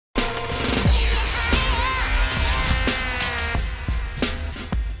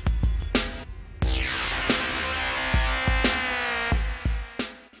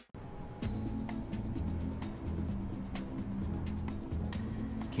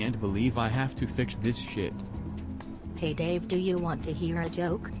can't believe I have to fix this shit. Hey Dave, do you want to hear a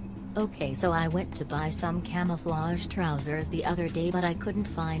joke? Okay, so I went to buy some camouflage trousers the other day but I couldn't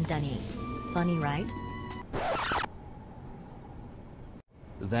find any. Funny, right?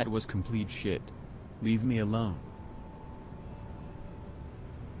 That was complete shit. Leave me alone.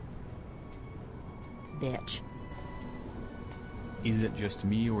 Bitch. Is it just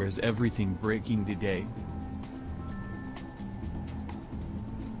me or is everything breaking today?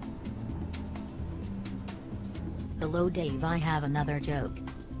 Hello Dave, I have another joke.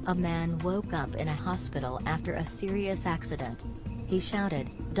 A man woke up in a hospital after a serious accident. He shouted,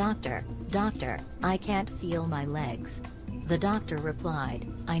 "Doctor, doctor, I can't feel my legs." The doctor replied,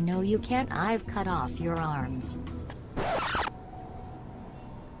 "I know you can't, I've cut off your arms."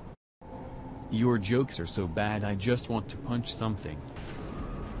 Your jokes are so bad I just want to punch something.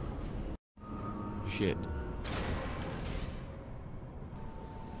 Shit.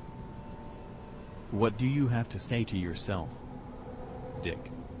 What do you have to say to yourself?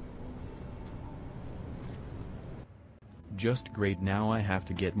 Dick. Just great, now I have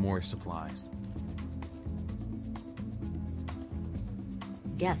to get more supplies.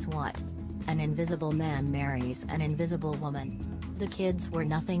 Guess what? An invisible man marries an invisible woman. The kids were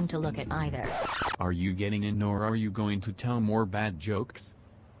nothing to look at either. Are you getting in or are you going to tell more bad jokes?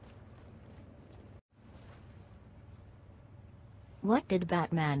 What did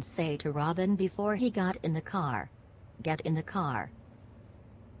Batman say to Robin before he got in the car? Get in the car.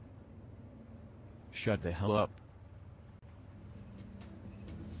 Shut the hell up.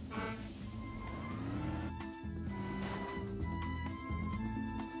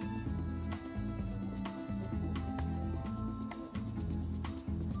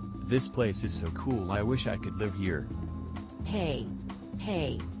 This place is so cool, I wish I could live here. Hey.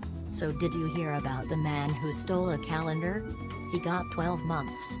 So did you hear about the man who stole a calendar? He got 12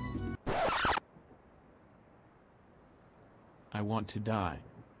 months. I want to die.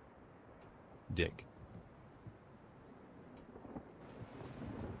 Dick.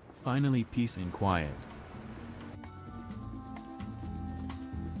 Finally peace and quiet.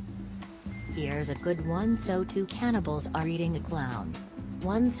 Here's a good one. So two cannibals are eating a clown.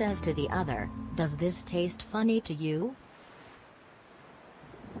 One says to the other, "Does this taste funny to you?"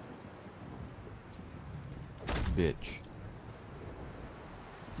 Bitch.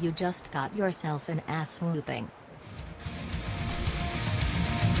 You just got yourself an ass whooping.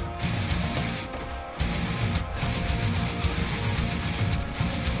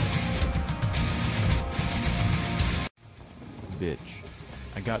 Bitch.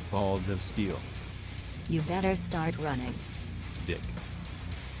 I got balls of steel. You better start running. Dick.